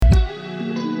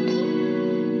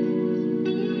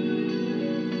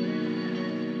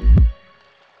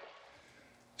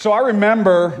So I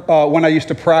remember when I used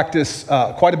to practice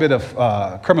quite a bit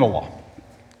of criminal law,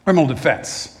 criminal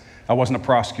defense. I wasn't a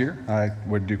prosecutor. I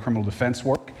would do criminal defense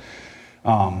work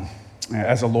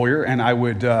as a lawyer, and I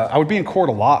would be in court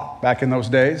a lot back in those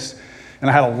days,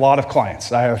 and I had a lot of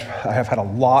clients. I have had a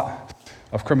lot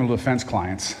of criminal defense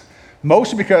clients,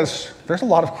 mostly because there's a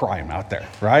lot of crime out there,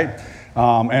 right?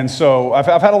 And so I've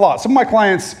had a lot. Some of my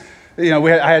clients, I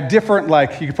had different,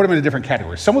 you could put them into different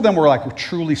categories. Some of them were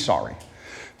truly sorry.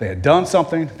 They had done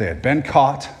something, they had been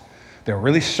caught, they were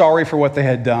really sorry for what they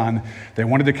had done. They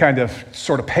wanted to kind of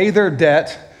sort of pay their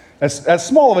debt, as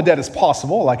small of a debt as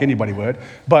possible, like anybody would,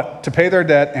 but to pay their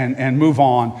debt and move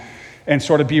on and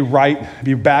sort of be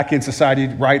back in society,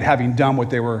 right, having done what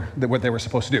they were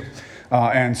supposed to do.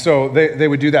 And so they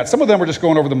would do that. Some of them were just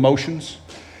going over the motions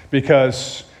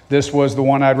because this was the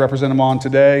one I'd represent them on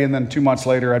today, and then 2 months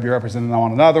later I'd be representing them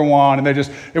on another one, and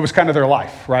it was kind of their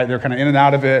life, right? They were kind of in and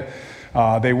out of it.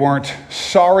 They weren't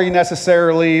sorry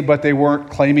necessarily, but they weren't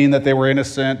claiming that they were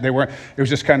innocent. It was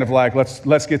just kind of like,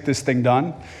 let's get this thing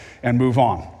done and move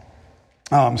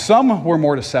on. Some were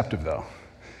more deceptive though.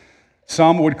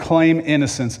 Some would claim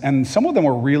innocence, and some of them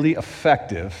were really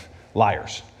effective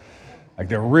liars.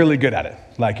 They're really good at it.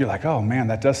 You're like, oh man,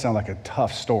 that does sound like a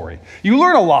tough story. You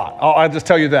learn a lot. I'll just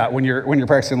tell you that when you're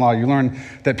practicing law, you learn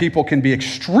that people can be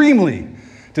extremely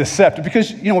deceptive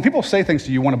because, when people say things to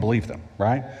you, you want to believe them,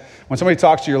 right? When somebody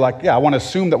talks to you, you're like, yeah, I want to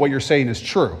assume that what you're saying is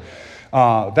true.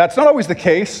 That's not always the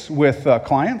case with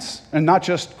clients, and not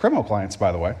just criminal clients,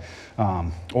 by the way,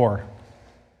 or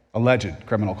alleged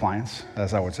criminal clients,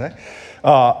 as I would say.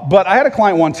 But I had a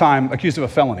client one time accused of a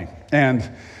felony, and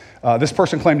this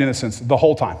person claimed innocence the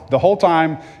whole time. The whole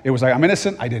time, it was like, I'm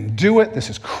innocent, I didn't do it, this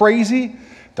is crazy,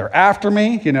 they're after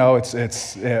me,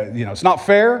 it's not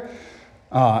fair.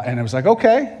 And it was like,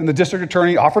 okay, and the district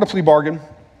attorney offered a plea bargain.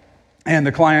 And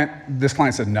this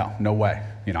client said, no way.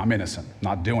 I'm innocent,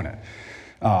 not doing it.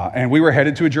 And we were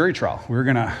headed to a jury trial. We were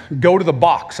going to go to the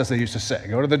box, as they used to say,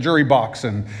 go to the jury box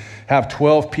and have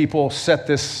 12 people set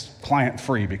this client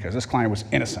free because this client was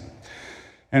innocent.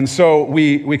 And so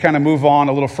we kind of move on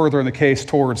a little further in the case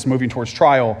moving towards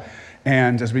trial.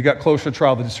 And as we got closer to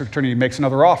trial, the district attorney makes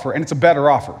another offer, and it's a better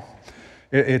offer.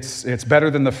 It's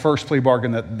better than the first plea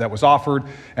bargain that was offered.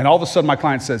 And all of a sudden, my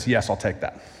client says, yes, I'll take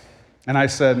that. And I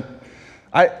said,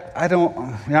 I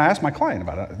asked my client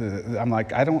about it. I'm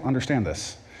like, I don't understand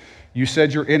this. You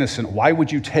said you're innocent. Why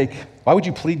would you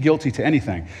plead guilty to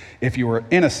anything if you were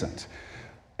innocent?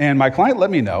 And my client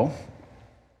let me know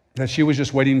that she was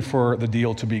just waiting for the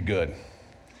deal to be good.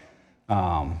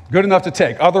 Good enough to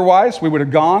take. Otherwise, we would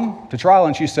have gone to trial,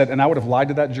 and she said, and I would have lied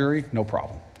to that jury, no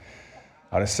problem.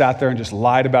 I would have sat there and just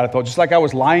lied about it, though. Just like I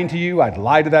was lying to you, I'd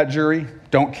lie to that jury,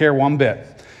 don't care one bit.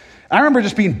 I remember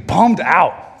just being bummed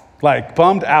out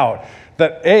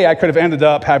that I could have ended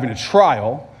up having a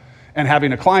trial and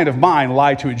having a client of mine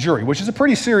lie to a jury, which is a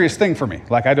pretty serious thing for me.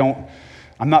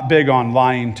 I'm not big on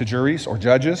lying to juries or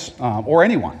judges or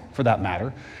anyone for that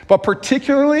matter, but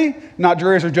particularly not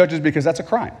juries or judges because that's a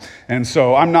crime. And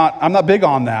so I'm not big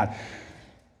on that.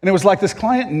 And it was like this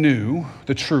client knew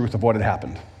the truth of what had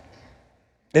happened,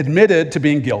 admitted to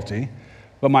being guilty,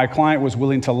 but my client was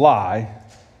willing to lie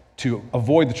to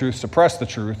avoid the truth, suppress the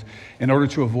truth, in order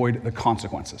to avoid the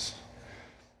consequences.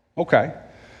 Okay,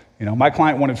 my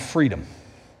client wanted freedom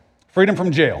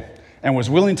from jail, and was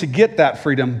willing to get that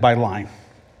freedom by lying.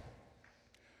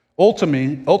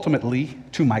 Ultimately,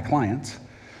 to my client,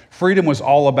 freedom was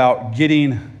all about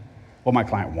getting what my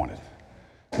client wanted.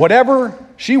 Whatever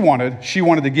she wanted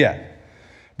to get.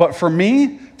 But for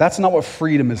me, that's not what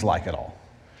freedom is like at all.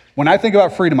 When I think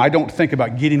about freedom, I don't think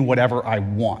about getting whatever I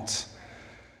want.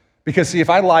 Because see, if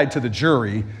I lied to the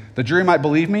jury might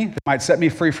believe me, they might set me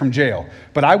free from jail,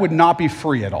 but I would not be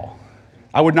free at all.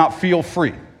 I would not feel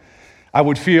free. I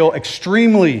would feel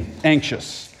extremely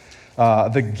anxious.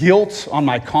 The guilt on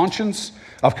my conscience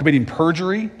of committing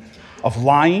perjury, of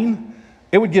lying,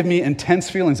 it would give me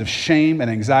intense feelings of shame and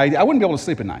anxiety. I wouldn't be able to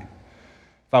sleep at night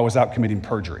if I was out committing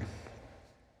perjury.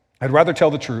 I'd rather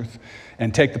tell the truth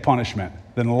and take the punishment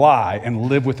than lie and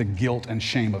live with the guilt and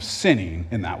shame of sinning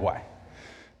in that way.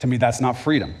 To me, that's not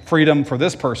freedom. Freedom for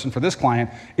this person, for this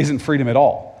client, isn't freedom at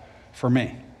all for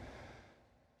me.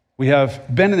 We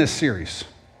have been in this series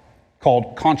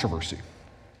called Controversy,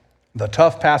 the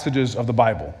tough passages of the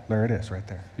Bible. There it is right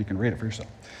there. You can read it for yourself.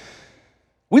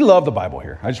 We love the Bible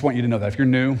here. I just want you to know that. If you're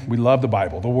new, we love the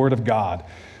Bible, the Word of God.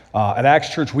 At Acts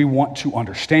Church, we want to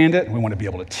understand it. We want to be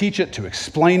able to teach it, to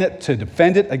explain it, to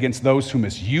defend it against those who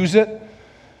misuse it,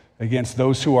 against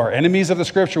those who are enemies of the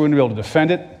Scripture. We want to be able to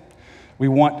defend it. We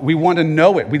want to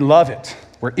know it. We love it.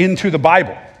 We're into the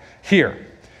Bible here.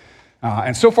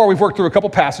 And so far, we've worked through a couple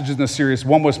passages in this series.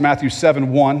 One was Matthew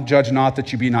 7:1, judge not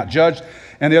that you be not judged.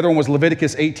 And the other one was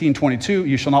Leviticus 18:22,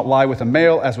 you shall not lie with a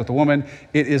male as with a woman.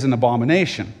 It is an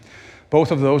abomination.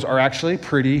 Both of those are actually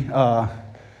pretty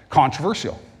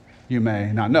controversial. You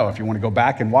may not know. If you want to go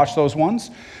back and watch those ones,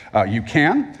 you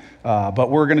can. But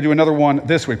we're going to do another one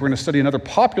this week. We're going to study another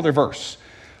popular verse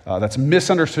that's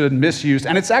misunderstood, misused,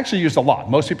 and it's actually used a lot.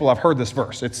 Most people have heard this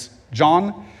verse. It's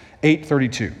John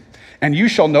 8:32. And you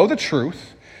shall know the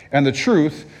truth, and the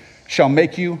truth shall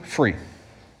make you free.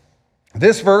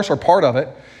 This verse, or part of it,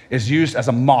 is used as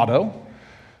a motto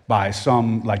by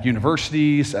some like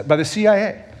universities, by the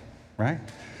CIA, right?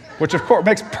 Which of course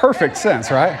makes perfect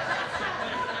sense, right?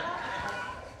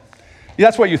 Yeah,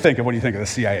 that's what you think of when you think of the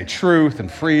CIA, truth and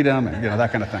freedom and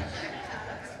that kind of thing.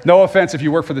 No offense if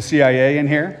you work for the CIA in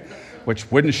here,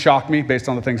 which wouldn't shock me based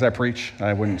on the things I preach.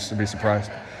 I wouldn't be surprised.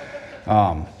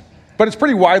 But it's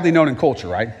pretty widely known in culture,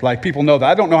 right? Like people know that.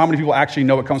 I don't know how many people actually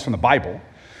know it comes from the Bible.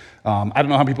 I don't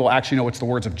know how many people actually know it's the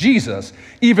words of Jesus.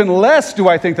 Even less do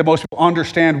I think that most people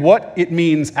understand what it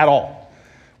means at all,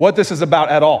 what this is about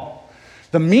at all.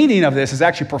 The meaning of this is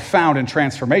actually profound and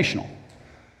transformational,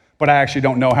 but I actually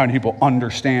don't know how many people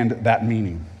understand that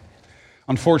meaning.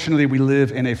 Unfortunately, we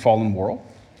live in a fallen world,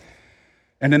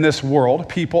 and in this world,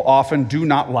 people often do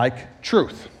not like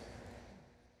truth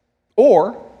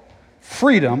or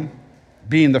freedom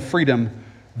being the freedom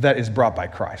that is brought by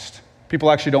Christ.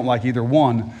 People actually don't like either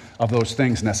one of those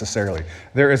things necessarily.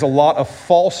 There is a lot of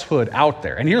falsehood out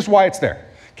there, and here's why it's there,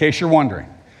 in case you're wondering.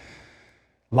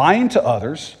 Lying to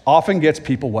others often gets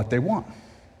people what they want.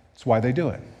 That's why they do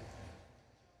it.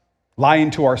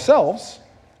 Lying to ourselves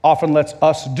often lets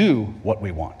us do what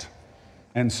we want.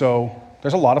 And so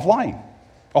there's a lot of lying,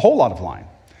 a whole lot of lying.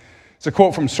 It's a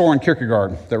quote from Soren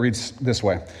Kierkegaard that reads this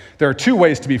way. There are two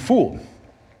ways to be fooled.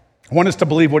 One is to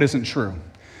believe what isn't true.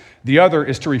 The other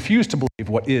is to refuse to believe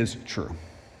what is true.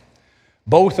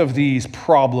 Both of these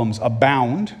problems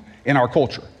abound in our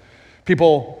culture.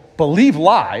 People believe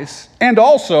lies and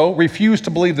also refuse to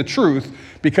believe the truth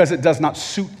because it does not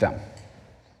suit them.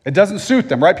 It doesn't suit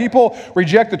them, right? People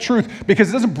reject the truth because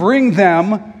it doesn't bring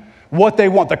them what they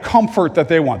want, the comfort that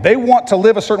they want. They want to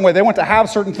live a certain way. They want to have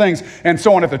certain things and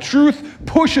so on. If the truth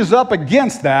pushes up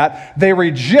against that, they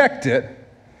reject it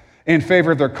in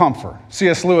favor of their comfort.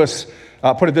 C.S. Lewis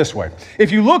put it this way.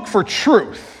 If you look for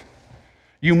truth,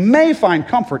 you may find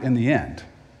comfort in the end.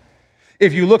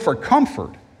 If you look for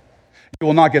comfort, you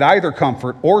will not get either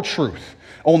comfort or truth,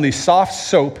 only soft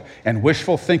soap and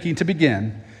wishful thinking to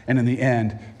begin, and in the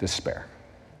end, despair.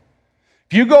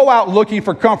 If you go out looking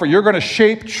for comfort, you're going to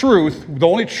shape truth. The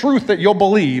only truth that you'll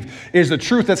believe is the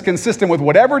truth that's consistent with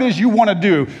whatever it is you want to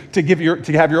do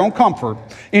to have your own comfort.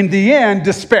 In the end,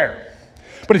 despair.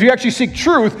 But if you actually seek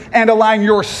truth and align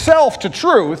yourself to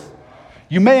truth,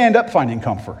 you may end up finding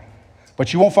comfort,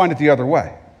 but you won't find it the other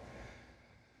way.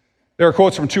 There are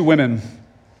quotes from two women,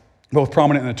 both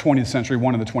prominent in the 20th century,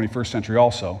 one in the 21st century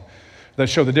also, that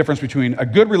show the difference between a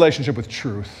good relationship with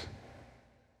truth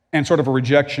and sort of a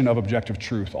rejection of objective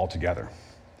truth altogether.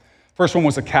 First one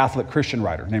was a Catholic Christian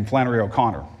writer named Flannery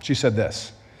O'Connor. She said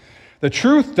this, "The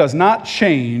truth does not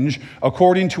change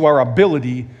according to our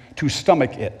ability to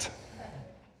stomach it."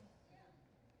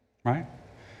 Right?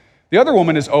 The other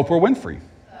woman is Oprah Winfrey.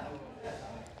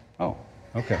 Oh,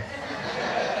 okay.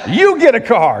 You get a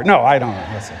car. No, I don't know.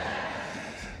 Listen.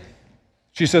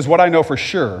 She says, "What I know for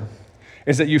sure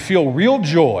is that you feel real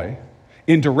joy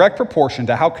in direct proportion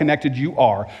to how connected you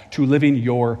are to living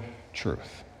your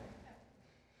truth."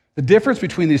 The difference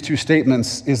between these two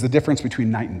statements is the difference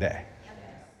between night and day.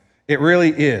 It really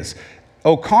is.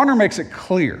 O'Connor makes it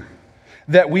clear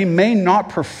that we may not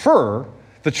prefer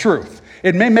the truth.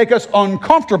 It may make us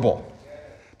uncomfortable,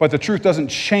 but the truth doesn't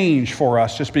change for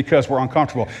us just because we're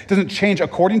uncomfortable. It doesn't change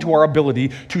according to our ability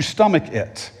to stomach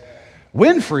it.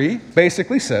 Winfrey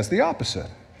basically says the opposite.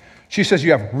 She says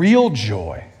you have real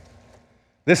joy.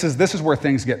 This is where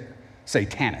things get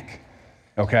satanic,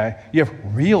 okay? You have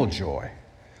real joy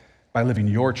by living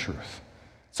your truth.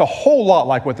 It's a whole lot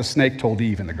like what the snake told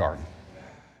Eve in the garden.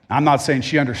 I'm not saying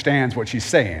she understands what she's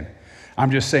saying.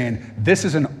 I'm just saying this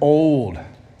is an old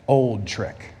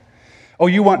trick. Oh,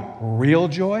 you want real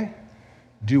joy?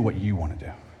 Do what you want to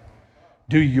do.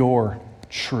 Do your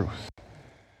truth.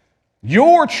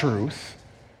 Your truth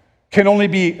can only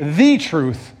be the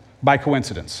truth by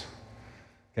coincidence,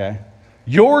 okay?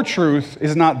 Your truth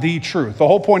is not the truth. The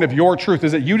whole point of your truth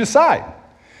is that you decide.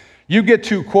 You get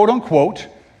to, quote unquote,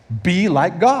 be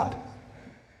like God,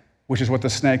 which is what the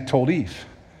snake told Eve.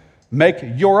 Make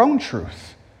your own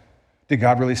truth. Did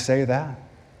God really say that?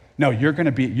 No, you're going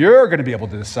to be able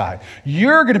to decide.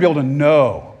 You're going to be able to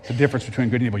know the difference between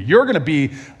good and evil. You're going to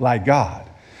be like God.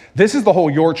 This is the whole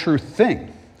your truth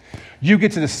thing. You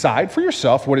get to decide for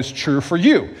yourself what is true for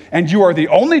you, and you are the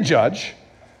only judge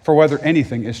for whether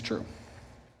anything is true.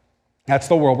 That's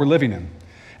the world we're living in,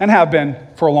 and have been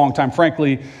for a long time,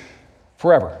 frankly,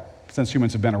 forever, since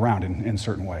humans have been around in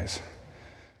certain ways.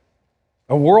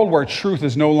 A world where truth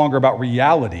is no longer about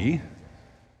reality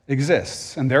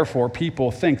exists, and therefore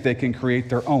people think they can create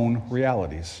their own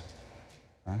realities.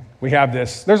 Right? We have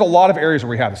this, there's a lot of areas where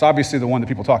we have this. Obviously, the one that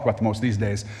people talk about the most these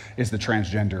days is the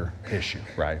transgender issue,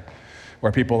 right?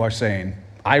 Where people are saying,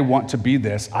 I want to be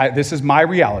this, this is my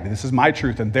reality, this is my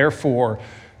truth, and therefore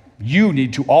you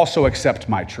need to also accept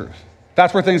my truth.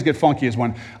 That's where things get funky, is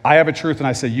when I have a truth and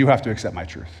I say, you have to accept my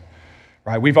truth.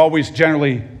 Right? We've always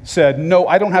generally said, no,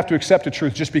 I don't have to accept a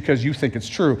truth just because you think it's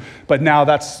true, but now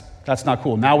that's not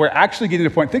cool. Now we're actually getting to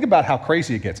the point, think about how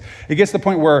crazy it gets. It gets to the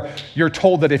point where you're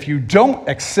told that if you don't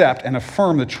accept and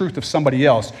affirm the truth of somebody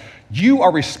else, you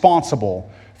are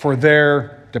responsible for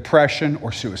their depression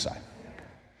or suicide.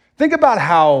 Think about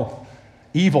how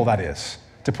evil that is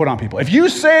to put on people. If you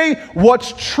say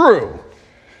what's true,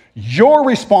 you're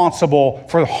responsible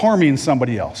for harming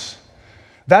somebody else.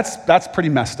 That's pretty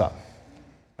messed up.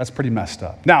 That's pretty messed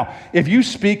up. Now, if you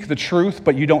speak the truth,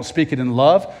 but you don't speak it in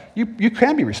love, you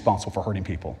can be responsible for hurting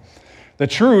people. The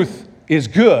truth is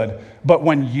good, but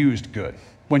when used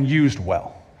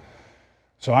well.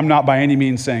 So I'm not by any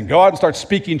means saying, go out and start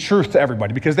speaking truth to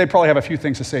everybody, because they probably have a few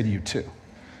things to say to you too.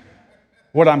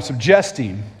 What I'm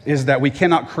suggesting is that we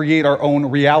cannot create our own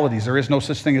realities. There is no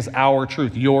such thing as our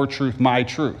truth, your truth, my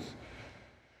truth.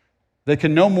 They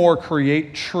can no more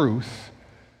create truth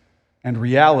and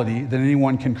reality than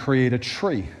anyone can create a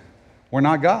tree. We're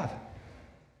not God.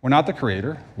 We're not the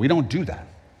creator. We don't do that.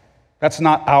 That's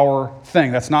not our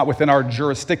thing. That's not within our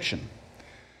jurisdiction.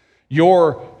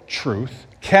 Your truth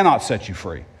cannot set you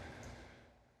free.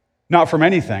 Not from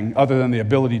anything other than the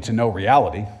ability to know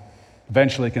reality.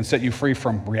 Eventually it can set you free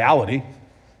from reality,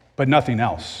 but nothing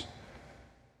else.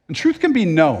 And truth can be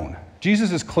known.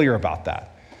 Jesus is clear about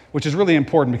that, which is really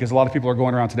important, because a lot of people are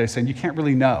going around today saying, you can't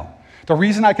really know. The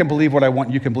reason I can believe what I want,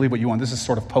 you can believe what you want, this is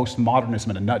sort of postmodernism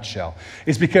in a nutshell,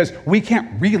 is because we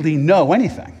can't really know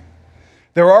anything.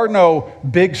 There are no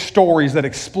big stories that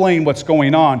explain what's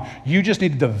going on. You just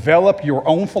need to develop your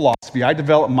own philosophy. I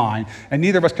develop mine, and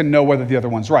neither of us can know whether the other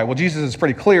one's right. Well, Jesus is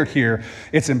pretty clear here.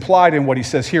 It's implied in what he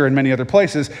says here and many other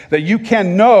places that you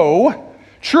can know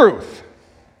truth.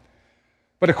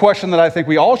 But a question that I think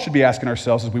we all should be asking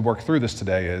ourselves as we work through this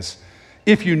today is,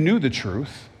 if you knew the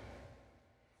truth,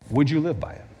 would you live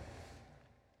by it?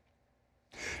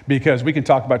 Because we can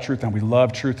talk about truth and we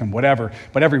love truth and whatever,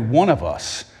 but every one of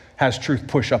us has truth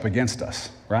push up against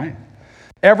us, right?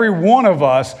 Every one of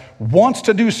us wants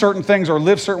to do certain things or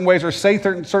live certain ways or say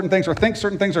certain things or think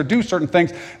certain things or do certain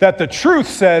things that the truth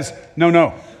says,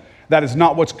 no, that is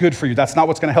not what's good for you. That's not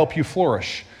what's going to help you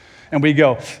flourish. And we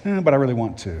go, but I really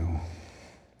want to.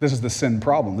 This is the sin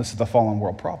problem. This is the fallen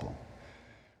world problem.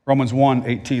 Romans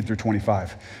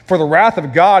 1:18-25. For the wrath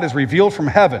of God is revealed from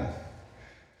heaven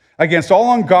against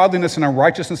all ungodliness and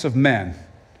unrighteousness of men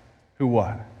who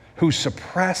what? Who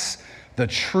suppress the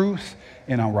truth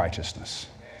in unrighteousness.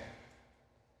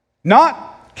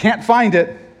 Not, can't find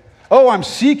it. Oh, I'm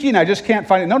seeking, I just can't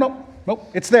find it. No,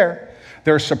 it's there.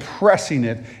 They're suppressing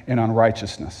it in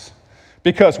unrighteousness.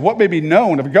 Because what may be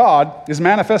known of God is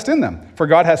manifest in them, for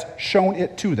God has shown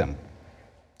it to them.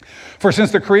 For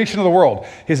since the creation of the world,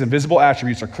 his invisible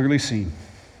attributes are clearly seen,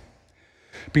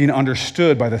 being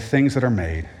understood by the things that are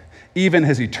made, even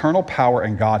his eternal power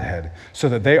and Godhead, so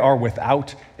that they are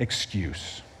without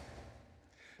excuse.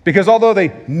 Because although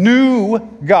they knew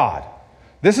God,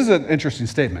 this is an interesting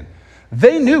statement,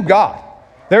 they knew God.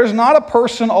 There's not a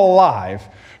person alive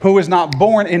who is not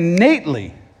born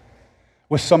innately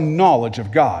with some knowledge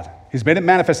of God. He's made it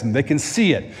manifest and they can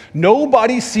see it.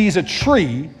 Nobody sees a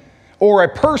tree or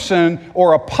a person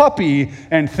or a puppy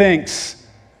and thinks,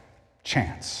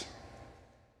 chance.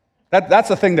 That's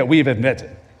the thing that we've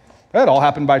admitted. That all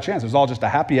happened by chance. It was all just a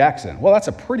happy accident. Well, that's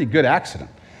a pretty good accident.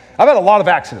 I've had a lot of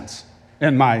accidents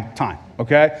in my time,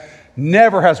 okay?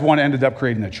 Never has one ended up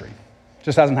creating a tree.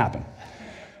 Just hasn't happened,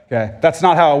 okay? That's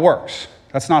not how it works.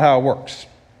 That's not how it works.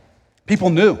 People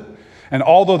knew. And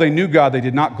although they knew God, they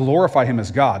did not glorify him as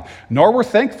God, nor were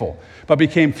thankful, but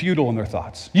became futile in their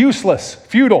thoughts. Useless,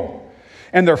 futile,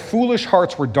 and their foolish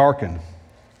hearts were darkened.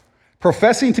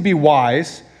 Professing to be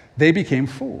wise, they became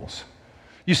fools.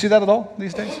 You see that at all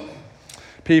these days?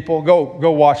 people,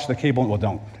 go watch the cable. Well,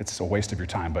 don't. It's a waste of your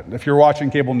time. But if you're watching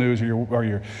cable news or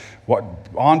you're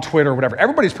on Twitter or whatever,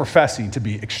 everybody's professing to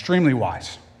be extremely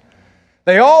wise.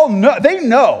 They all know. They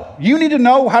know. You need to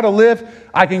know how to live.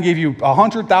 I can give you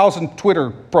 100,000 Twitter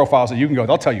profiles that you can go.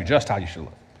 They'll tell you just how you should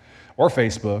live. Or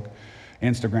Facebook,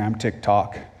 Instagram,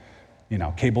 TikTok,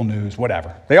 cable news,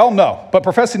 whatever. They all know. But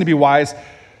professing to be wise,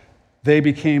 they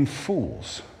became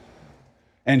fools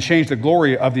and changed the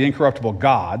glory of the incorruptible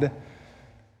God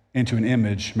into an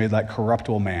image made like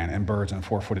corruptible man and birds and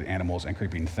four-footed animals and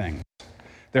creeping things.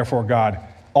 Therefore, God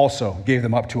also gave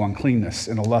them up to uncleanness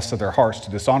in the lust of their hearts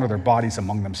to dishonor their bodies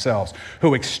among themselves,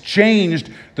 who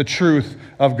exchanged the truth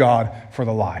of God for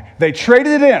the lie. They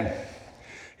traded it in.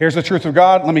 Here's the truth of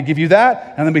God. Let me give you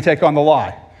that, and let me take on the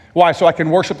lie. Why? So I can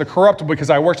worship the corruptible. Because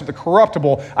I worship the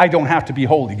corruptible, I don't have to be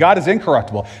holy. God is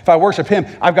incorruptible. If I worship him,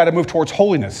 I've got to move towards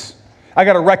holiness. I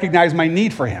got to recognize my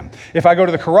need for him. If I go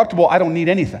to the corruptible, I don't need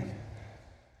anything.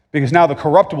 Because now the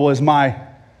corruptible is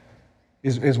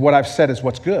what I've said is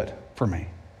what's good for me.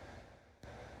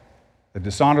 They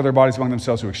dishonor their bodies among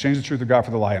themselves, who exchange the truth of God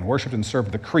for the lie and worship and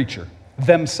serve the creature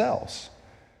themselves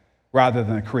rather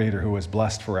than the Creator who is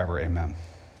blessed forever. Amen.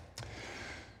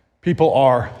 People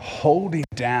are holding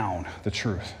down the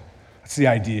truth. That's the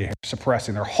idea here,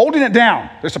 suppressing. They're holding it down.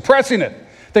 They're suppressing it.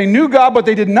 They knew God, but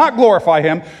they did not glorify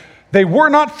him. They were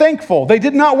not thankful. They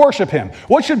did not worship him.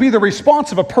 What should be the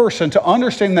response of a person to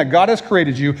understanding that God has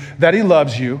created you, that he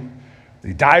loves you, that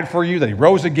he died for you, that he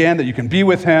rose again, that you can be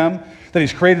with him, that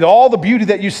he's created all the beauty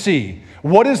that you see?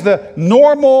 What is the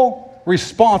normal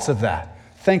response of that?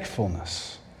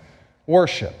 Thankfulness.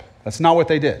 Worship. That's not what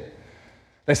they did.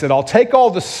 They said, I'll take all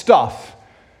the stuff,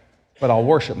 but I'll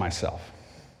worship myself.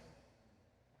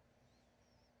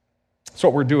 That's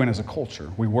what we're doing as a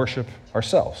culture. We worship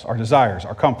ourselves, our desires,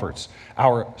 our comforts,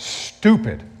 our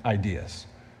stupid ideas.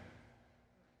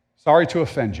 Sorry to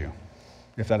offend you,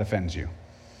 if that offends you.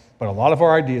 But a lot of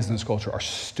our ideas in this culture are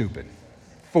stupid,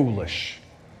 foolish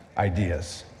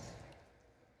ideas.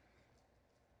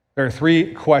 There are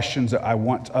three questions that I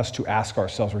want us to ask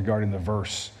ourselves regarding the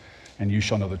verse, and you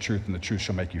shall know the truth, and the truth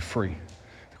shall make you free.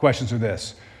 The questions are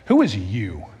this: who is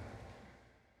you?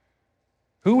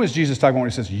 Who is Jesus talking about when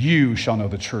he says, you shall know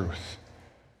the truth?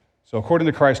 So according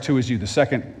to Christ, who is you? The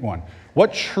second one,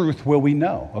 what truth will we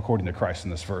know according to Christ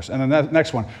in this verse? And then the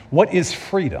next one, what is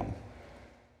freedom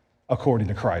according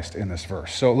to Christ in this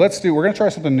verse? So we're going to try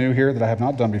something new here that I have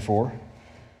not done before.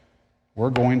 We're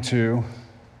going to,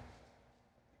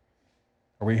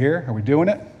 are we here? Are we doing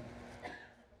it?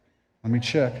 Let me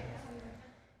check.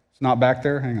 It's not back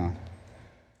there? Hang on.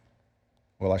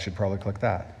 Well, I should probably click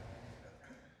that.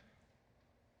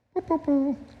 Boop, boop,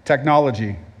 boop.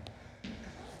 Technology.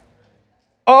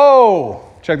 Oh,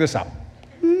 check this out.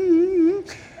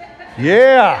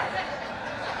 Yeah.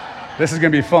 This is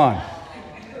going to be fun.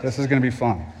 This is going to be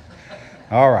fun.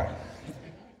 All right.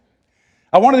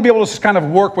 I wanted to be able to just kind of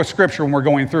work with Scripture when we're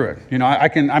going through it.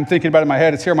 I'm thinking about it in my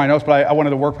head. It's here in my notes, but I wanted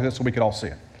to work with it so we could all see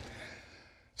it.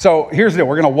 So here's the deal.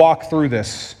 We're going to walk through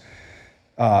this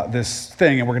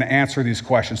thing, and we're going to answer these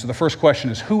questions. So the first question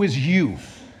is, who is you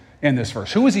in this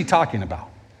verse? Who is he talking about?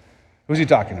 Who is he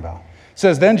talking about? It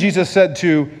says, then Jesus said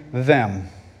to them.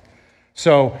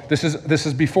 So this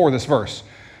is before this verse.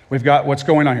 We've got what's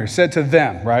going on here. Said to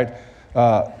them, right?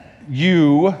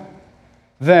 You,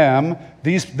 them,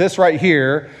 this right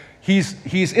here,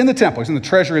 he's in the temple. He's in the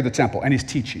treasury of the temple, and he's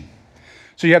teaching.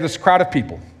 So you have this crowd of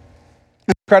people.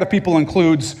 The crowd of people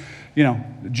includes,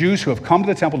 Jews who have come to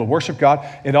the temple to worship God.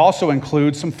 It also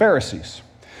includes some Pharisees.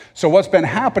 So what's been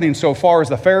happening so far is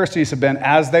the Pharisees have been,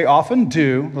 as they often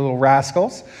do, the little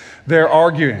rascals, they're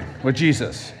arguing with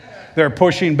Jesus. They're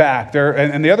pushing back.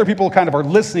 And the other people kind of are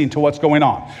listening to what's going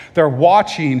on. They're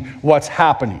watching what's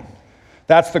happening.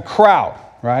 That's the crowd,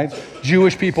 right?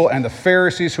 Jewish people and the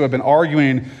Pharisees who have been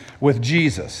arguing with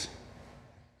Jesus.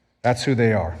 That's who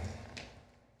they are.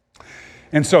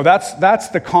 And so that's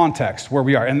the context where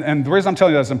we are. And the reason I'm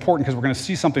telling you that is important because we're going to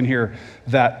see something here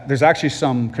that there's actually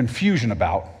some confusion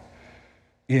about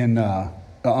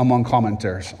among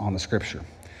commentators on the Scripture.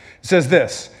 It says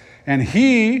this, and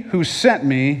he who sent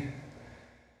me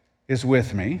is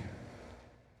with me.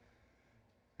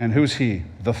 And who's he?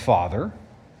 The Father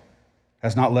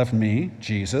has not left me,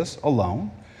 Jesus,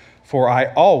 alone, for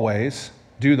I always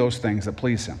do those things that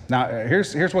please him. Now,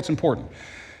 here's what's important.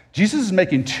 Jesus is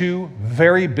making two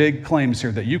very big claims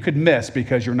here that you could miss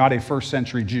because you're not a first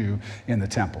century Jew in the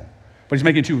temple. But he's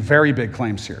making two very big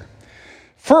claims here.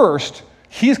 First,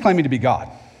 he's claiming to be God.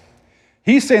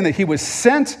 He's saying that he was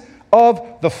sent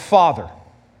of the Father.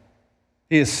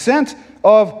 He is sent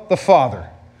of the Father.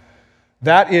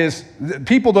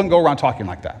 People don't go around talking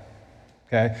like that.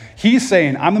 Okay? He's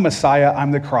saying, I'm the Messiah,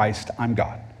 I'm the Christ, I'm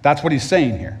God. That's what he's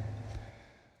saying here.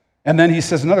 And then he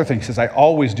says another thing. He says, I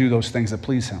always do those things that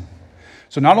please him.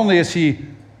 So not only is he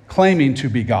claiming to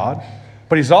be God,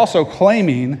 but he's also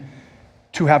claiming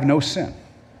to have no sin.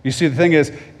 You see, the thing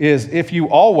is if you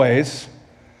always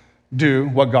do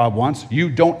what God wants, you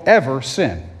don't ever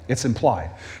sin. It's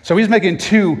implied. So he's making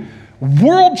two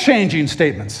world-changing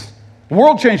statements.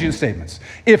 World-changing statements.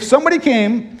 If somebody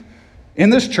came in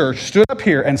this church, stood up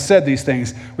here and said these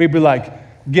things, we'd be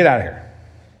like, get out of here.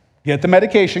 Get the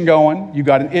medication going. You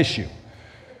got an issue.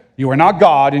 You are not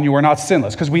God and you are not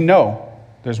sinless, because we know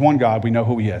there's one God. We know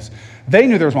who he is. They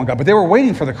knew there was one God, but they were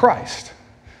waiting for the Christ.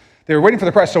 They were waiting for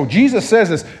the Christ. So Jesus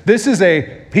says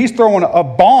he's throwing a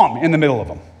bomb in the middle of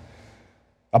them.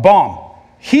 A bomb.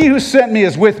 He who sent me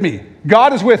is with me.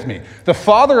 God is with me. The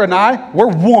Father and I, we're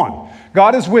one.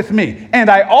 God is with me. And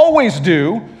I always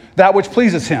do that which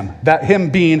pleases him, that him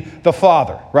being the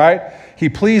Father, right? He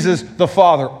pleases the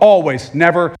Father always,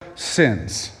 never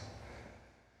sins.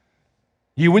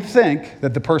 You would think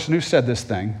that the person who said this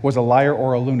thing was a liar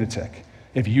or a lunatic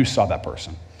if you saw that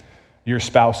person. Your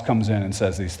spouse comes in and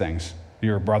says these things.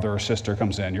 Your brother or sister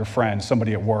comes in, your friend,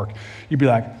 somebody at work. You'd be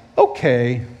like,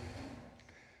 okay,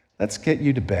 let's get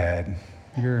you to bed.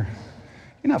 You're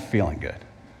not feeling good.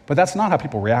 But that's not how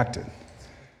people reacted.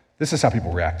 This is how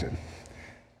people reacted.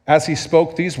 As he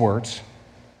spoke these words,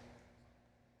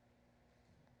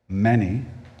 many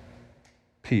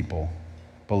people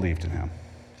believed in him.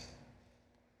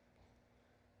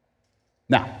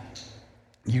 Now,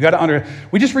 you got to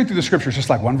we just read through the scriptures just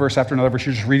like one verse after another verse.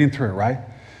 You're just reading through it, right?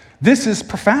 This is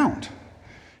profound.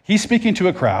 He's speaking to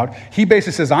a crowd. He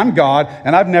basically says, I'm God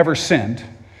and I've never sinned.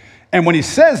 And when he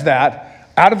says that,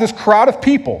 out of this crowd of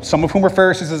people, some of whom were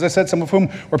Pharisees, as I said, some of whom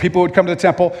were people who would come to the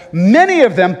temple, many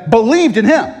of them believed in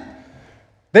him.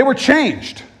 They were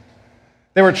changed.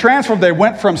 They were transformed. They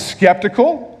went from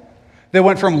skeptical, they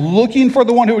went from looking for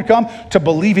the one who would come to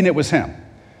believing it was him.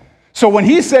 So when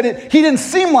he said it, he didn't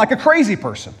seem like a crazy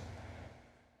person.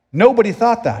 Nobody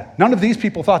thought that. None of these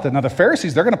people thought that. Now the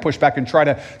Pharisees, they're going to push back and try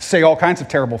to say all kinds of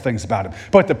terrible things about him.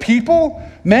 But the people,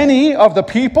 many of the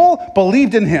people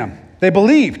believed in him. They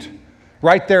believed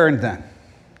right there and then.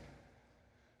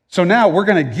 So now we're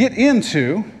going to get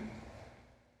into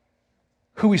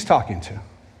who he's talking to,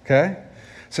 okay?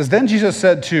 It says, then Jesus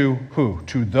said to who?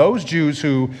 To those Jews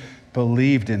who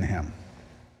believed in him.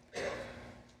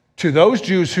 To those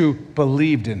Jews who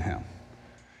believed in him.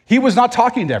 He was not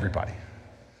talking to everybody.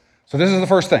 So this is the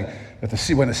first thing.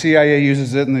 When the CIA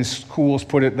uses it and these schools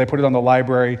they put it on the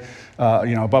library,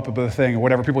 above the thing or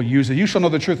whatever, people use it. You shall know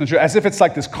the truth and the truth. As if it's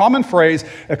like this common phrase,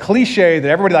 a cliche that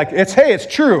everybody it's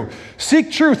true.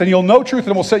 Seek truth and you'll know truth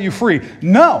and it will set you free.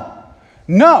 No,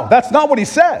 that's not what he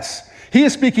says. He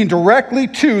is speaking directly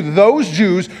to those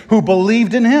Jews who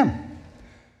believed in him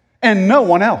and no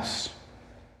one else.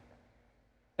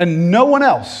 And no one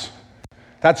else.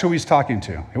 That's who he's talking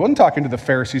to. He wasn't talking to the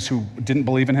Pharisees who didn't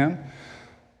believe in him,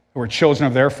 who were children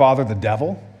of their father, the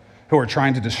devil, who were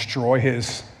trying to destroy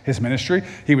his ministry.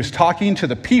 He was talking to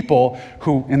the people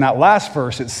who, in that last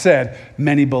verse, it said,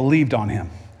 many believed on him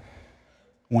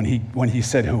when he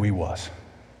said who he was.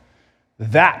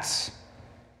 That's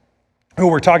who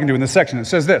we're talking to in this section. It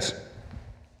says this.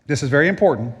 This is very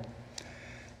important.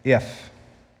 If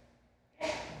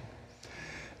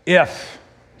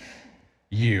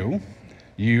you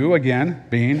again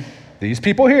being these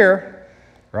people here,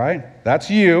 right? That's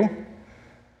you.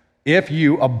 If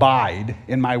you abide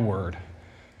in my word,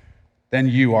 then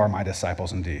you are my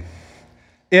disciples indeed.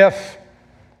 If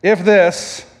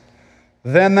this,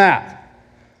 then that.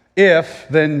 If,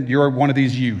 then you're one of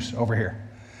these yous over here.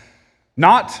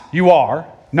 Not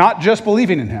just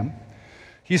believing in him.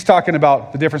 He's talking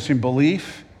about the difference between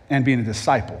belief and being a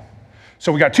disciple.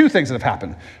 So we got two things that have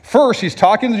happened. First, he's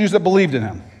talking to the Jews that believed in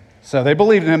him. So they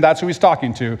believed in him. That's who he's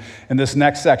talking to in this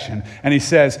next section. And he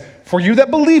says, for you that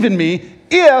believe in me,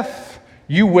 if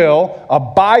you will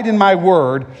abide in my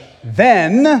word,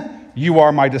 then you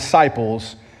are my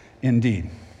disciples indeed.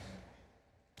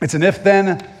 It's an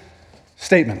if-then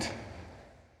statement.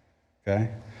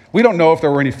 Okay? We don't know if there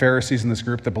were any Pharisees in this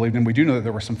group that believed in him. We do know that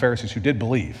there were some Pharisees who did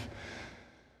believe.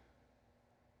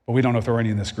 But we don't know if there were any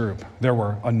in this group. There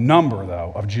were a number,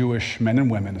 though, of Jewish men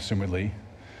and women, assumedly.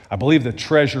 I believe the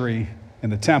treasury in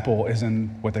the temple is in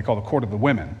what they call the court of the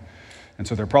women. And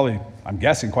so there are probably, I'm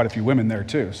guessing, quite a few women there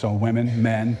too. So women,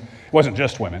 men, it wasn't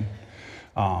just women,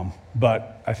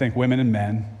 but I think women and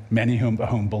men, many of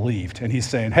whom believed. And he's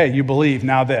saying, hey, you believe,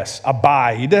 now this,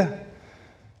 abide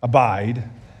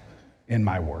in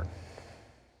my word.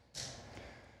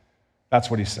 That's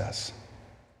what he says.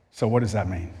 So what does that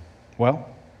mean? Well,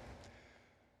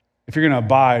 if you're going to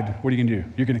abide, what are you going to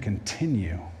do? You're going to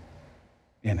continue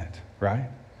in it, right?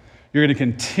 You're going to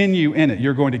continue in it.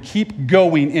 You're going to keep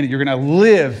going in it. You're going to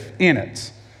live in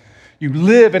it. You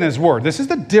live in his word. This is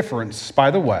the difference,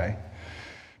 by the way,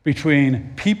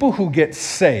 between people who get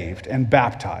saved and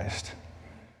baptized,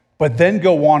 but then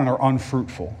go on and are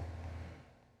unfruitful,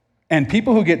 and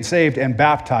people who get saved and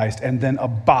baptized and then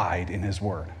abide in his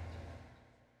word.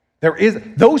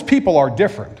 Those people are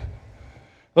different.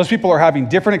 Those people are having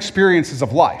different experiences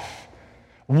of life.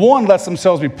 One lets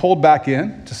themselves be pulled back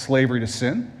in to slavery to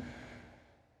sin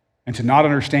and to not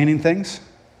understanding things.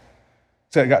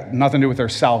 So it got nothing to do with their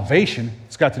salvation.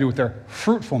 It's got to do with their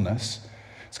fruitfulness.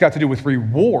 It's got to do with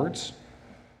rewards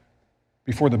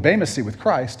before the Bema seat with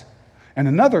Christ. And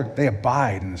another, they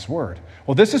abide in his word.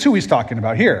 Well, this is who he's talking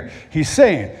about here. He's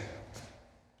saying,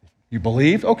 you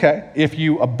believe? Okay. If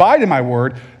you abide in my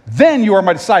word, then you are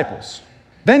my disciples.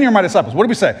 Then you're my disciples. What do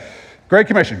we say? Great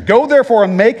Commission. Go therefore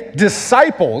and make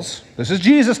disciples. This is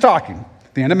Jesus talking.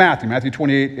 At the end of Matthew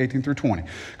 28, 18 through 20.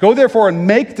 Go therefore and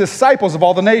make disciples of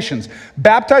all the nations,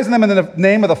 baptizing them in the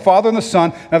name of the Father and the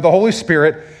Son and of the Holy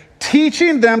Spirit,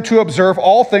 teaching them to observe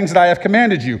all things that I have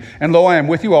commanded you. And lo, I am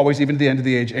with you always, even to the end of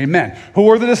the age. Amen. Who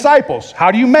are the disciples?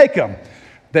 How do you make them?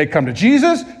 They come to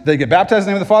Jesus, they get baptized in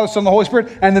the name of the Father, Son, and the Holy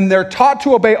Spirit, and then they're taught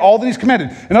to obey all that he's commanded.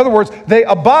 In other words, they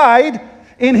abide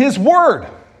in his word.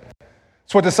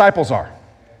 That's what disciples are.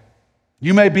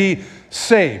 You may be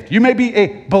saved. You may be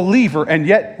a believer, and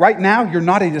yet right now you're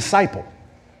not a disciple.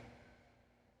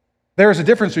 There is a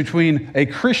difference between a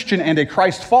Christian and a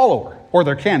Christ follower, or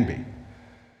there can be.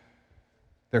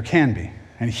 There can be.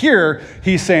 And here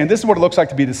he's saying this is what it looks like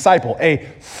to be a disciple, a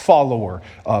follower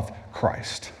of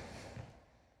Christ.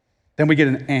 Then we get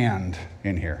an and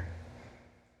in here.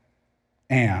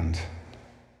 And.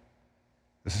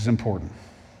 This is important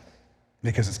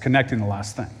because it's connecting the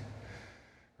last thing,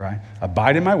 right?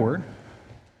 Abide in my word,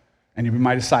 and you be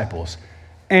my disciples.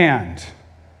 And,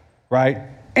 right?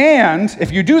 And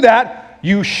if you do that,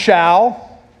 you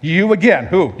again,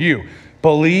 who? You.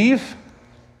 Believe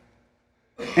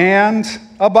and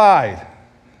abide.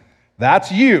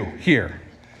 That's you here.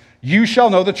 You shall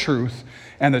know the truth,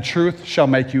 and the truth shall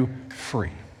make you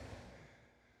free.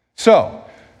 So,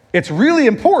 it's really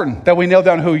important that we nail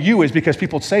down who you is because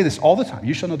people say this all the time.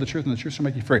 You shall know the truth, and the truth shall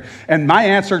make you free. And my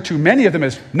answer to many of them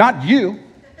is, not you.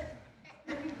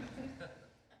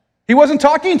 He wasn't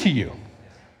talking to you.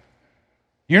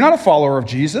 You're not a follower of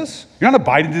Jesus. You're not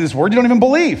abiding to his word. You don't even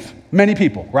believe. Many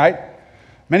people, right?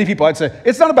 Many people, I'd say,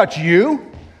 it's not about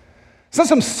you. It's not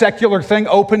some secular thing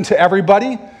open to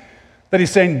everybody that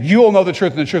he's saying, you will know the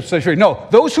truth and the truth will set you free. No,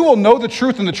 those who will know the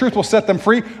truth and the truth will set them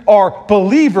free are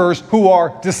believers who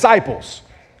are disciples,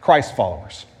 Christ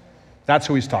followers. That's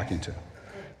who he's talking to.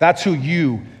 That's who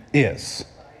you is.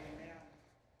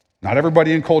 Not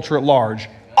everybody in culture at large,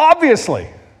 obviously,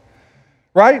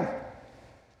 right?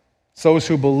 It's those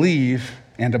who believe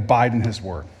and abide in his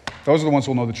word. Those are the ones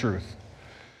who will know the truth.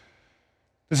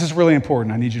 This is really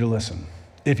important. I need you to listen.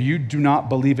 If you do not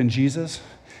believe in Jesus,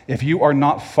 if you are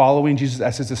not following Jesus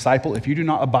as his disciple, if you do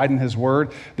not abide in his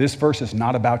word, this verse is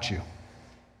not about you.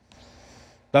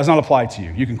 Does not apply to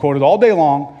you. You can quote it all day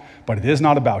long, but it is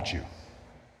not about you.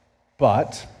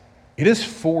 But it is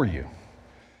for you.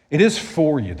 It is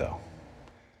for you, though.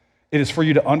 It is for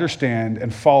you to understand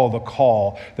and follow the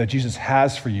call that Jesus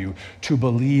has for you to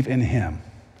believe in him,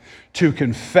 to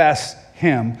confess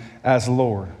him as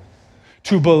Lord,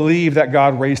 to believe that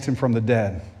God raised him from the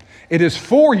dead. It is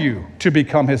for you to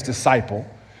become his disciple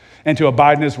and to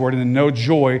abide in his word and to know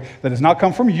joy that does not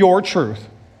come from your truth,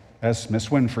 as Miss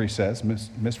Winfrey says, Miss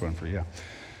Winfrey, yeah,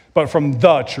 but from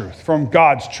the truth, from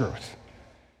God's truth.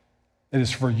 It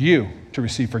is for you to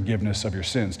receive forgiveness of your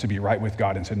sins, to be right with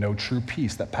God, and to know true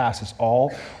peace that passes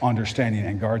all understanding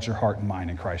and guards your heart and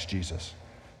mind in Christ Jesus.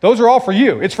 Those are all for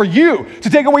you. It's for you to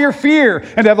take away your fear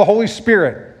and to have the Holy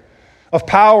Spirit of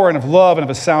power and of love and of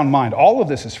a sound mind. All of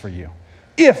this is for you,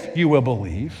 if you will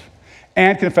believe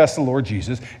and confess the Lord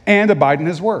Jesus and abide in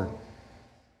his word.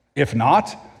 If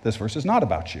not, this verse is not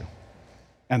about you.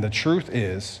 And the truth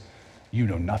is, you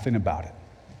know nothing about it.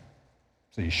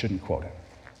 So you shouldn't quote it,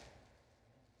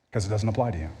 because it doesn't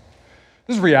apply to you.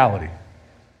 This is reality.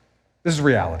 This is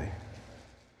reality.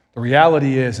 The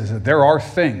reality is that there are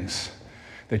things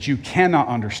that you cannot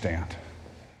understand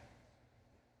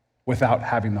without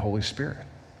having the Holy Spirit,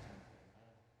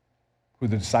 who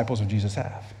the disciples of Jesus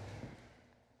have.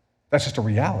 That's just a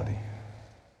reality.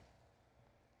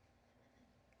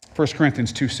 1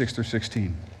 Corinthians 2, 6 through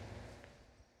 16.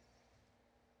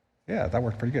 Yeah, that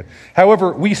worked pretty good.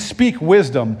 However, we speak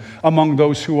wisdom among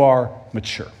those who are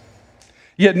mature.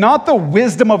 Yet not the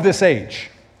wisdom of this age,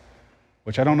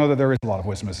 which I don't know that there is a lot of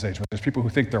wisdom in this age, but there's people who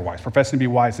think they're wise. Professing to be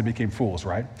wise, they became fools,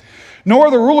 right?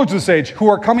 Nor the rulers of this age who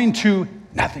are coming to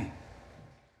nothing.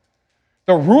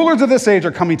 The rulers of this age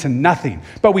are coming to nothing,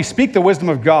 but we speak the wisdom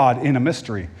of God in a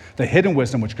mystery, the hidden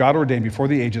wisdom which God ordained before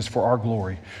the ages for our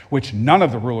glory, which none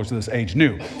of the rulers of this age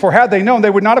knew. For had they known, they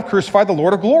would not have crucified the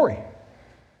Lord of glory.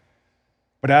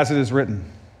 But as it is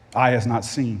written, eye has not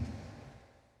seen,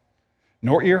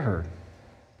 nor ear heard,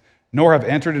 nor have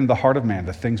entered into the heart of man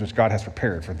the things which God has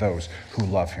prepared for those who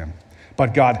love him.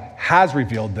 But God has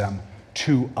revealed them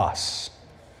to us.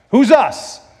 Who's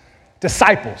us?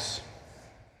 Disciples.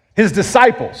 His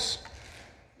disciples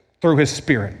through his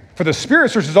Spirit. For the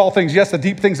Spirit searches all things, yes, the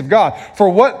deep things of God. For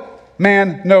what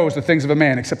man knows the things of a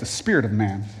man except the Spirit of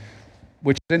man,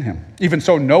 which is in him? Even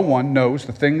so, no one knows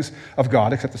the things of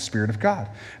God except the Spirit of God.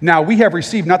 Now we have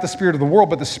received not the spirit of the world,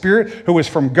 but the Spirit who is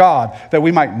from God, that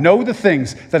we might know the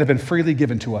things that have been freely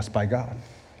given to us by God.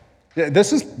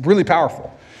 This is really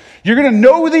powerful. You're going to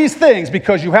know these things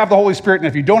because you have the Holy Spirit, and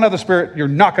if you don't have the Spirit, you're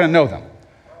not going to know them.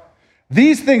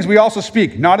 These things we also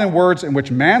speak, not in words in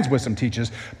which man's wisdom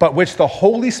teaches, but which the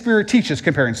Holy Spirit teaches,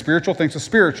 comparing spiritual things to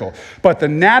spiritual. But the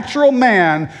natural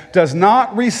man does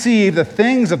not receive the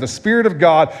things of the Spirit of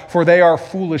God, for they are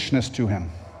foolishness to him.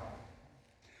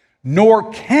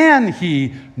 Nor can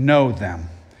he know them,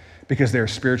 because they are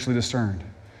spiritually discerned.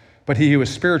 But he who is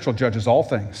spiritual judges all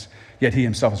things, yet he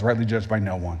himself is rightly judged by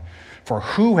no one. For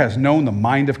who has known the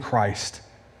mind of Christ?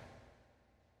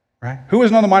 Right? Who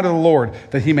has known the mind of the Lord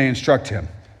that he may instruct him?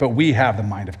 But we have the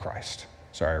mind of Christ.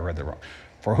 Sorry, I read that wrong.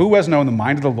 For who has known the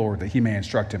mind of the Lord that he may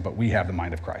instruct him? But we have the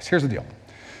mind of Christ. Here's the deal.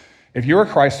 If you're a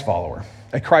Christ follower,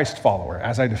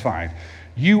 as I defined,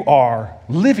 you are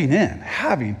living in,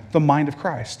 having the mind of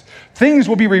Christ. Things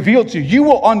will be revealed to you. You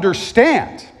will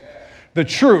understand the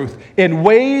truth in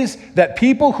ways that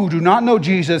people who do not know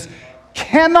Jesus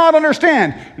cannot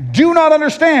understand, do not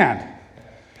understand.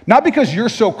 Not because you're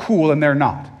so cool and they're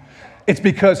not. It's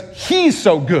because he's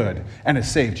so good and has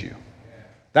saved you.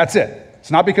 That's it.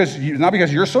 It's not because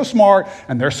you're so smart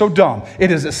and they're so dumb.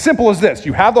 It is as simple as this.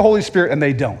 You have the Holy Spirit and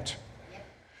they don't.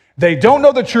 They don't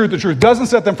know the truth. The truth doesn't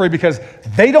set them free because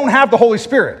they don't have the Holy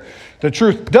Spirit. The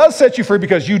truth does set you free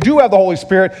because you do have the Holy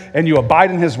Spirit and you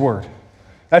abide in his word.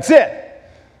 That's it.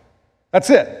 That's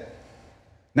it.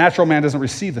 Natural man doesn't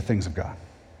receive the things of God.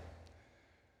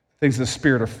 Things of the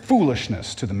Spirit are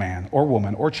foolishness to the man or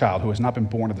woman or child who has not been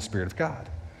born of the Spirit of God.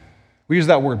 We use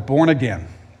that word, born again.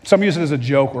 Some use it as a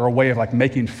joke or a way of like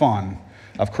making fun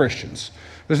of Christians.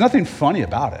 There's nothing funny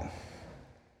about it.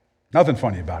 Nothing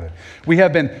funny about it. We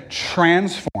have been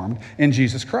transformed in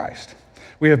Jesus Christ.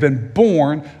 We have been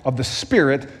born of the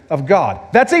Spirit of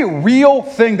God. That's a real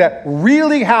thing that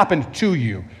really happened to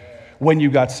you when you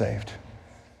got saved.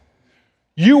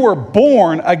 You were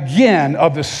born again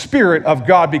of the Spirit of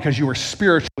God because you were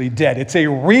spiritually dead. It's a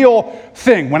real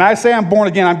thing. When I say I'm born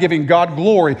again, I'm giving God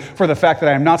glory for the fact that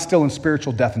I am not still in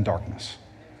spiritual death and darkness.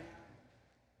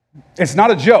 It's not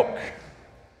a joke.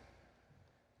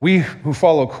 We who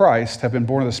follow Christ have been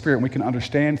born of the Spirit, and we can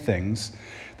understand things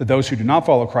that those who do not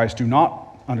follow Christ do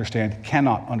not understand,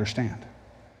 cannot understand.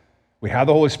 We have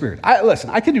the Holy Spirit. Listen,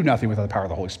 I can do nothing without the power of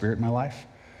the Holy Spirit in my life.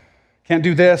 Can't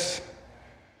do this.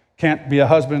 Can't be a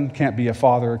husband, can't be a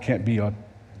father, can't be a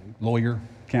lawyer,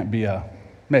 can't be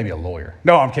maybe a lawyer.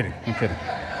 No, I'm kidding.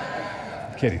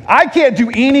 I can't do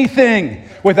anything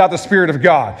without the Spirit of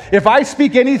God. If I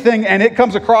speak anything and it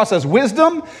comes across as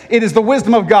wisdom, it is the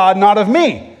wisdom of God, not of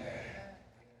me.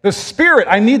 The Spirit,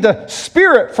 I need the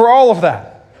Spirit for all of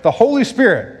that. The Holy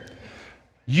Spirit.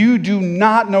 You do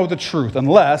not know the truth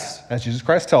unless, as Jesus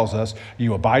Christ tells us,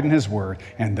 you abide in his word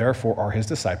and therefore are his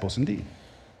disciples indeed.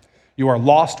 You are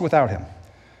lost without him.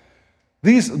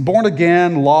 These born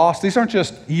again, lost, these aren't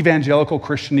just evangelical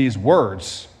Christianese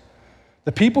words.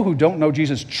 The people who don't know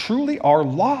Jesus truly are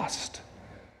lost.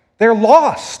 They're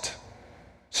lost.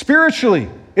 Spiritually,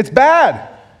 it's bad.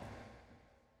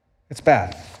 It's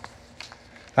bad.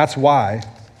 That's why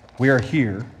we are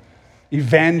here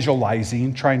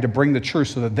evangelizing, trying to bring the truth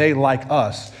so that they, like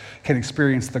us, can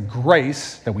experience the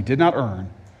grace that we did not earn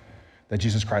that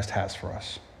Jesus Christ has for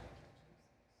us.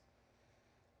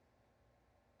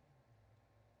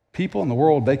 People in the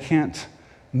world, they can't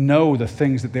know the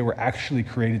things that they were actually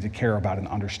created to care about and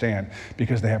understand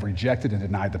because they have rejected and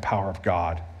denied the power of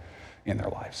God in their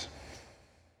lives.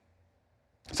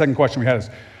 Second question we had is,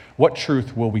 what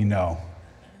truth will we know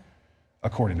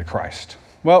according to Christ?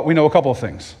 Well, we know a couple of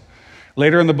things.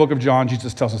 Later in the book of John,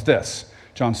 Jesus tells us this,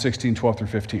 John 16, 12 through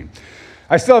 15.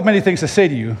 I still have many things to say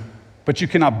to you, but you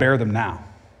cannot bear them now.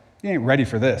 You ain't ready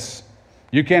for this.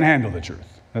 You can't handle the truth.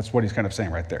 That's what he's kind of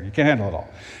saying right there. You can't handle it all.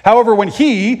 However, when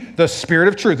he, the Spirit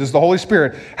of truth, this is the Holy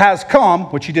Spirit, has come,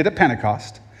 which he did at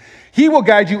Pentecost, he will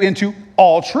guide you into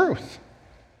all truth.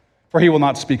 For he will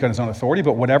not speak on his own authority,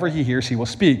 but whatever he hears, he will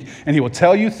speak. And he will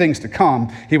tell you things to come.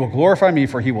 He will glorify me,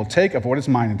 for he will take of what is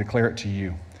mine and declare it to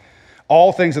you.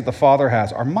 All things that the Father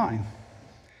has are mine.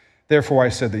 Therefore I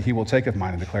said that he will take of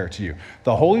mine and declare it to you.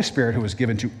 The Holy Spirit, who is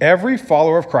given to every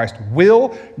follower of Christ,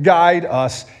 will guide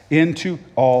us into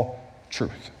all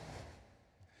truth.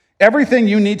 Everything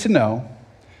you need to know,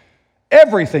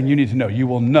 you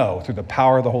will know through the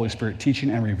power of the Holy Spirit teaching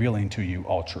and revealing to you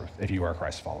all truth if you are a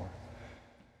Christ follower.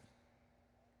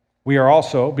 We are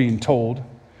also being told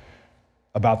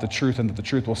about the truth and that the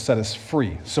truth will set us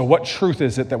free. So what truth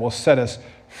is it that will set us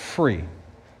free?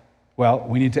 Well,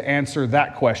 we need to answer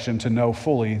that question to know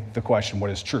fully the question, what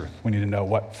is truth? We need to know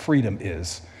what freedom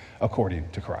is according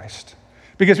to Christ.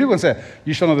 Because people can say,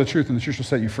 you shall know the truth and the truth shall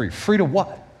set you free. Free to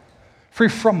what? Free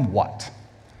from what?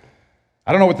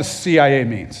 I don't know what the CIA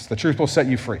means. The truth will set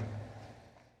you free.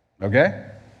 Okay?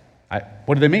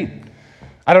 What do they mean?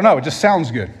 I don't know. It just sounds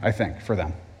good, I think, for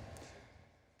them.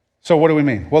 So what do we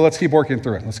mean? Well, let's keep working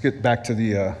through it. Let's get back to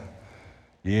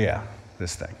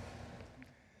this thing.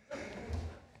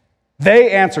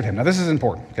 They answered him. Now, this is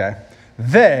important, okay?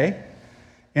 They,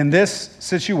 in this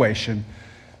situation,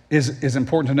 is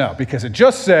important to know because it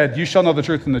just said, you shall know the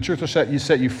truth and the truth will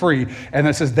set you free. And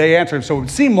then it says they answered him. So it would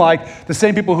seem like the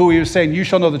same people who he was saying, you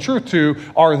shall know the truth to,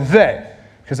 are they,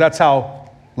 because that's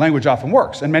how language often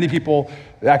works. And many people,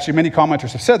 actually many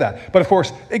commenters have said that. But of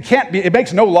course, it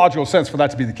makes no logical sense for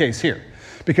that to be the case here.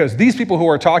 Because these people who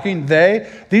are talking,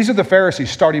 these are the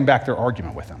Pharisees starting back their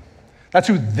argument with him. That's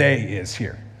who they is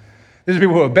here. These are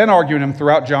people who have been arguing him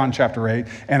throughout John chapter 8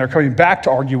 and are coming back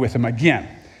to argue with him again.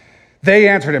 They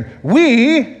answered him,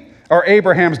 we are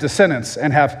Abraham's descendants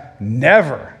and have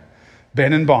never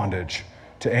been in bondage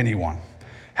to anyone.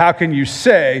 How can you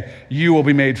say you will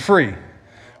be made free?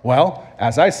 Well,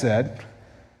 as I said,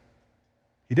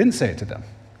 he didn't say it to them.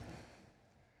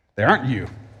 They aren't you.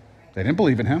 They didn't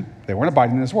believe in him. They weren't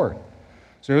abiding in his word.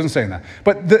 So he wasn't saying that.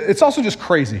 But it's also just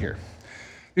crazy here.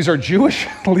 These are Jewish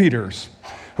leaders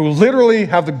who literally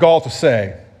have the gall to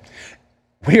say,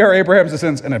 we are Abraham's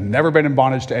descendants and have never been in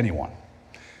bondage to anyone.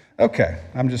 Okay,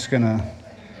 I'm just going to,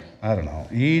 I don't know,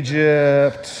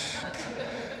 Egypt,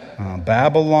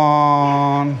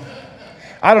 Babylon,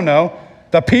 I don't know,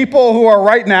 the people who are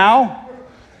right now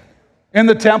in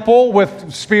the temple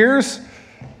with spears,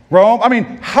 Rome. I mean,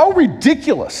 how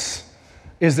ridiculous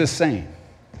is this saying?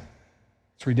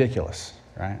 It's ridiculous,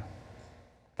 right?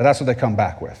 But that's what they come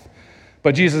back with.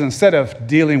 But Jesus, instead of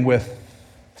dealing with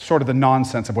sort of the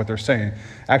nonsense of what they're saying,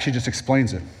 actually just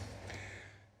explains it.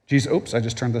 Jesus, oops, I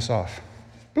just turned this off.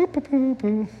 Boop, boop, boop,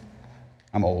 boop.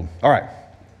 I'm old. All right.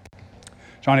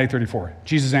 John 8:34.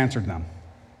 Jesus answered them.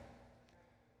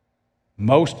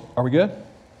 Are we good? Are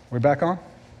we back on? Did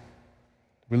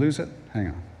we lose it? Hang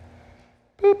on.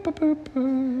 Boop, boop,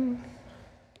 boop,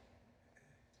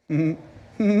 boop.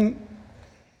 Mm-hmm.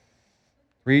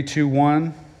 3, 2,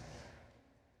 1.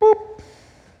 Boop.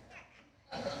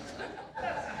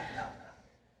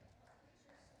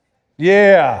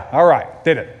 Yeah, all right,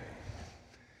 did it.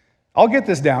 I'll get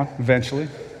this down eventually.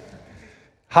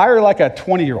 Hire like a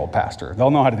 20-year-old pastor. They'll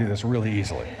know how to do this really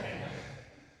easily.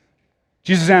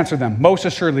 Jesus answered them, most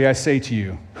assuredly I say to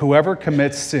you, whoever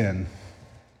commits sin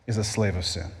is a slave of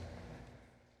sin.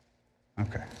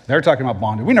 Okay, they're talking about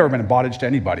bondage. We've never been in bondage to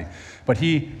anybody, but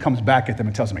he comes back at them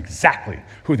and tells them exactly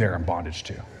who they're in bondage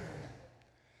to.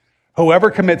 Whoever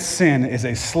commits sin is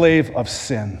a slave of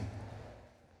sin.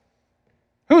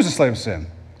 Who's a slave of sin?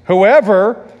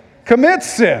 Whoever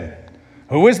commits sin.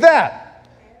 Who is that?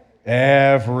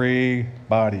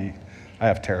 Everybody. I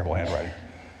have terrible handwriting.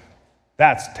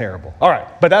 That's terrible. All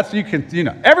right, but that's,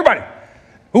 everybody.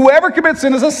 Whoever commits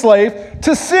sin is a slave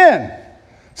to sin.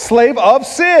 Slave of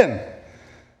sin.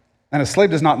 And a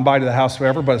slave does not abide in the house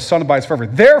forever, but a son abides forever.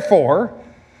 Therefore,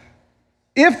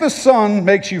 if the Son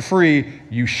makes you free,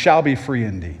 you shall be free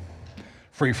indeed.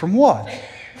 Free from what?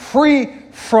 Free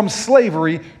from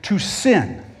slavery to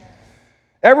sin.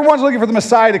 Everyone's looking for the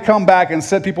Messiah to come back and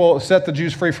set the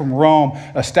Jews free from Rome,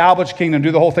 establish kingdom,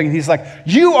 do the whole thing. And he's like,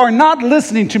 you are not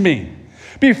listening to me.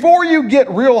 Before you get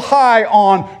real high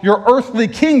on your earthly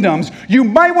kingdoms, you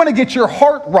might want to get your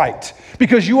heart right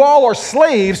because you all are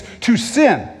slaves to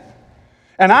sin.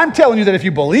 And I'm telling you that if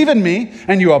you believe in me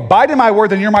and you abide in my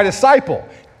word, then you're my disciple.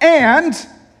 And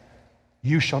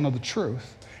you shall know the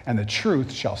truth, and the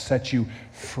truth shall set you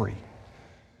free.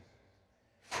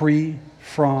 Free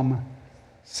from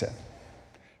sin.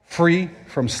 Free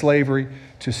from slavery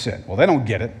to sin. Well, they don't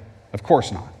get it. Of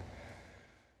course not.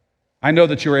 I know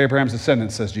that you are Abraham's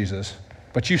descendants, says Jesus,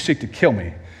 but you seek to kill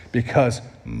me because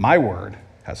my word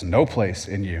has no place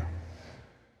in you.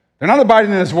 They're not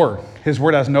abiding in his word. His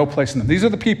word has no place in them. These are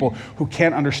the people who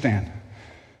can't understand.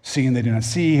 Seeing they do not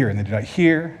see, hearing they do not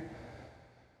hear.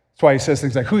 That's why he says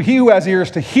things like, he who has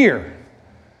ears to hear,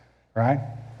 right?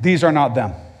 These are not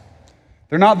them.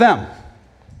 They're not them.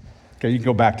 Okay, you can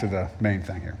go back to the main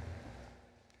thing here.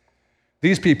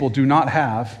 These people do not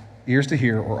have ears to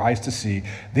hear or eyes to see.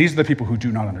 These are the people who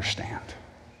do not understand.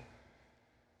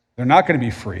 They're not going to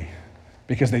be free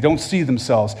because they don't see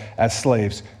themselves as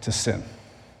slaves to sin.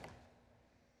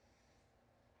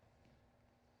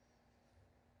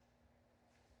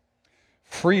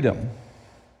 Freedom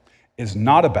is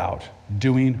not about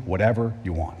doing whatever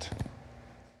you want.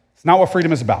 It's not what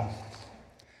freedom is about.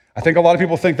 I think a lot of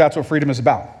people think that's what freedom is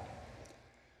about.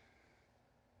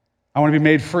 I want to be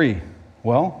made free.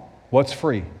 Well, what's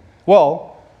free?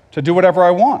 Well, to do whatever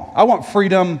I want. I want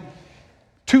freedom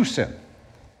to sin.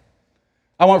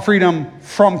 I want freedom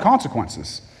from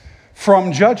consequences,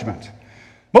 from judgment.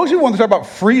 Most people, when they talk about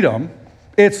freedom,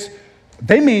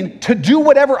 they mean to do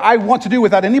whatever I want to do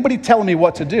without anybody telling me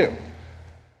what to do.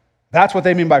 That's what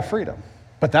they mean by freedom.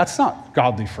 But that's not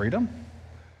godly freedom.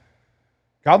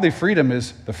 Godly freedom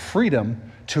is the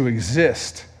freedom to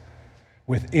exist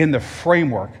within the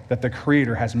framework that the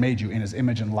Creator has made you in his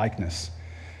image and likeness.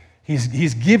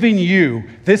 He's giving you,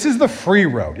 this is the free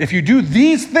road. If you do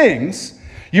these things,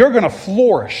 you're going to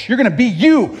flourish. You're going to be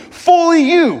you,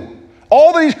 fully you.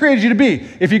 All that he's created you to be.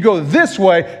 If you go this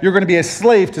way, you're going to be a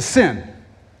slave to sin.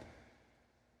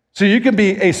 So you can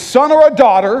be a son or a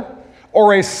daughter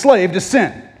or a slave to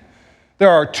sin. There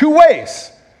are two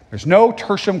ways. There's no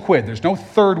tertium quid. There's no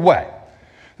third way.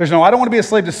 There's no, I don't want to be a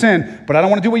slave to sin, but I don't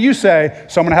want to do what you say,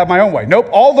 so I'm going to have my own way. Nope,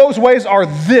 all those ways are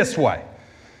this way.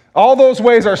 All those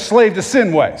ways are slave to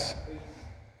sin ways.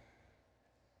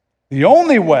 The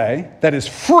only way that is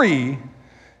free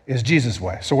is Jesus'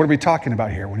 way. So what are we talking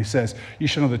about here when he says, you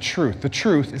should know the truth? The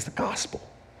truth is the gospel.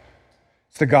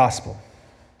 It's the gospel.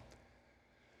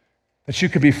 That you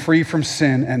could be free from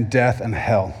sin and death and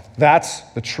hell. That's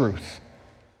the truth.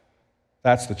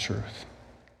 That's the truth.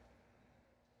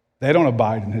 They don't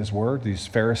abide in his word, these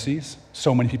Pharisees,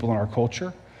 so many people in our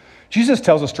culture. Jesus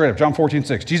tells us straight up, John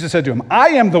 14:6, Jesus said to him, I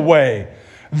am the way,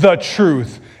 the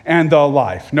truth, and the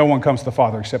life. No one comes to the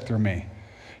Father except through me.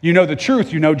 You know the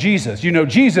truth, you know Jesus. You know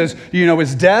Jesus, you know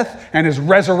his death and his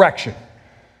resurrection.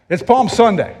 It's Palm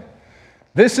Sunday.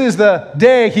 This is the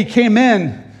day he came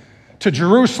in to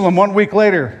Jerusalem 1 week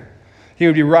later. He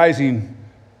would be rising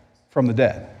from the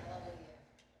dead.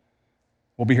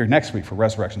 We'll be here next week for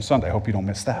Resurrection Sunday. I hope you don't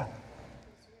miss that.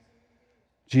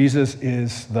 Jesus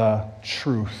is the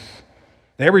truth.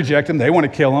 They reject him. They want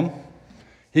to kill him.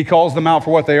 He calls them out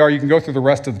for what they are. You can go through the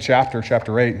rest of the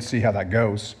chapter 8, and see how that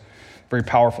goes. Very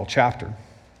powerful chapter.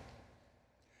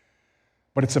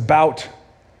 But it's about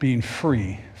being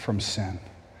free from sin.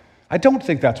 I don't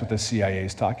think that's what the CIA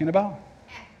is talking about.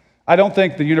 I don't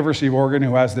think the University of Oregon,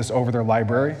 who has this over their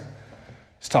library,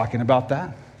 is talking about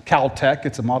that. Caltech,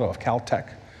 it's a motto of Caltech.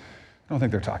 I don't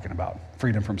think they're talking about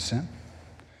freedom from sin.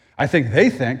 I think they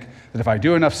think that if I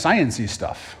do enough sciencey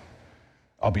stuff,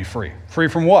 I'll be free. Free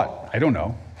from what? I don't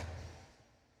know.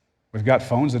 We've got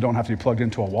phones that don't have to be plugged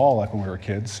into a wall like when we were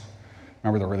kids.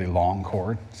 Remember the really long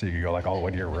cord, so you could go like all the way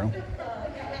to your room?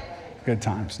 Good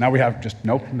times. Now we have just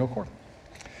no cord.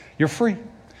 You're free.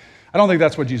 I don't think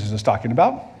that's what Jesus is talking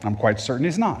about. I'm quite certain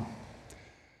he's not.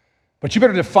 But you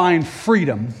better define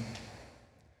freedom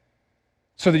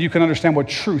so that you can understand what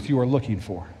truth you are looking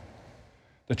for.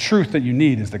 The truth that you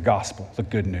need is the gospel, the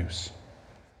good news.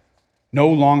 No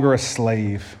longer a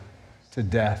slave to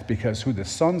death, because who the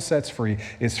Son sets free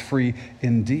is free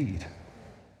indeed.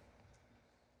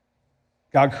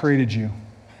 God created you.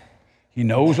 He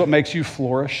knows what makes you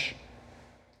flourish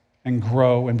and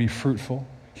grow and be fruitful.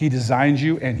 He designed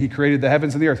you and he created the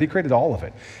heavens and the earth. He created all of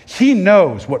it. He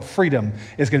knows what freedom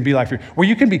is going to be like for you, where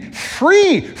you can be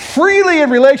freely in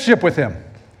relationship with him.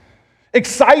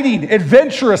 Exciting,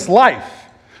 adventurous life,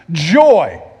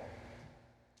 joy.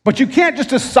 But you can't just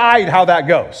decide how that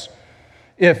goes.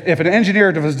 If an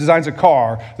engineer designs a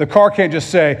car, the car can't just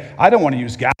say, I don't want to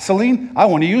use gasoline, I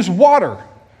want to use water.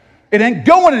 It ain't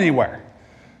going anywhere.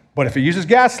 But if it uses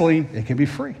gasoline, it can be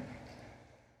free.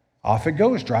 Off it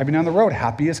goes, driving down the road,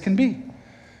 happy as can be.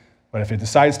 But if it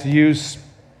decides to use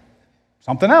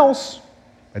something else,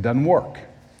 it doesn't work.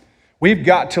 We've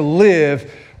got to live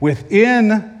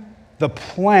within the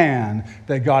plan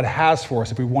that God has for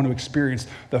us if we want to experience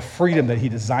the freedom that he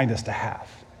designed us to have.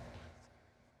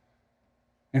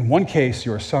 In one case,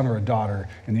 you're a son or a daughter.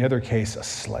 In the other case, a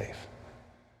slave.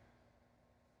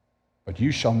 But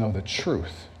you shall know the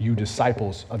truth, you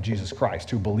disciples of Jesus Christ,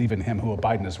 who believe in him, who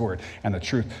abide in his word, and the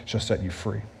truth shall set you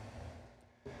free.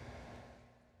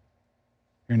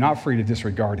 You're not free to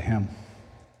disregard him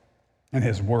and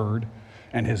his word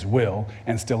and his will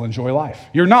and still enjoy life.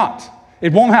 You're not.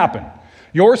 It won't happen.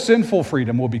 Your sinful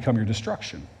freedom will become your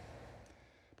destruction.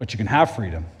 But you can have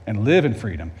freedom and live in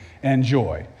freedom and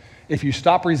joy if you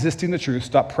stop resisting the truth,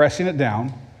 stop pressing it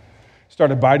down, start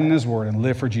abiding in his word and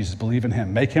live for Jesus. Believe in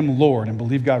him. Make him Lord and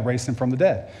believe God raised him from the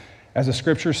dead. As the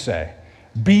scriptures say,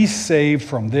 be saved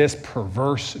from this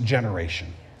perverse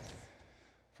generation.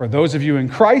 For those of you in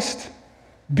Christ,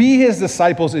 be his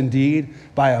disciples indeed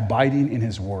by abiding in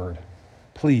his word.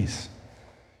 Please.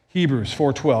 Hebrews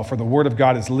 4:12, for the word of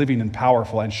God is living and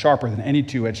powerful and sharper than any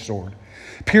two-edged sword,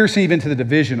 piercing even to the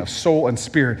division of soul and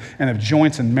spirit and of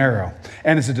joints and marrow,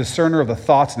 and is a discerner of the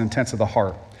thoughts and intents of the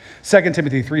heart. 2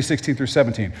 Timothy 3:16 through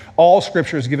 17, all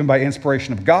scripture is given by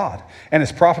inspiration of God and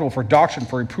is profitable for doctrine,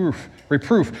 for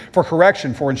reproof, for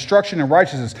correction, for instruction in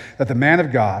righteousness, that the man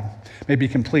of God may be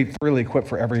complete, thoroughly equipped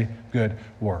for every good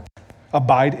work.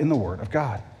 Abide in the word of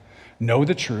God. Know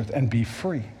the truth and be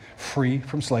free. Free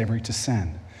from slavery to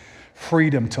sin.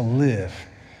 Freedom to live.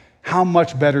 How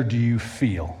much better do you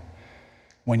feel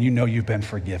when you know you've been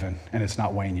forgiven and it's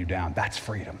not weighing you down? That's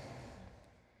freedom.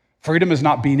 Freedom is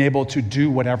not being able to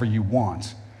do whatever you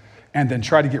want and then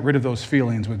try to get rid of those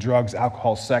feelings with drugs,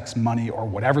 alcohol, sex, money, or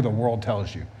whatever the world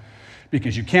tells you.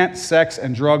 Because you can't sex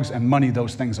and drugs and money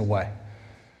those things away.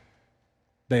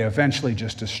 They eventually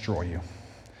just destroy you.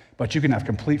 But you can have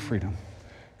complete freedom.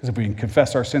 Because if we can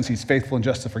confess our sins, he's faithful and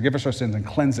just to forgive us our sins and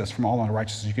cleanse us from all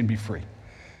unrighteousness. You can be free.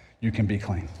 You can be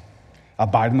clean.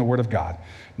 Abide in the word of God.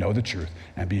 Know the truth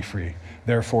and be free.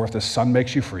 Therefore, if the Son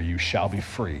makes you free, you shall be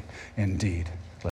free indeed.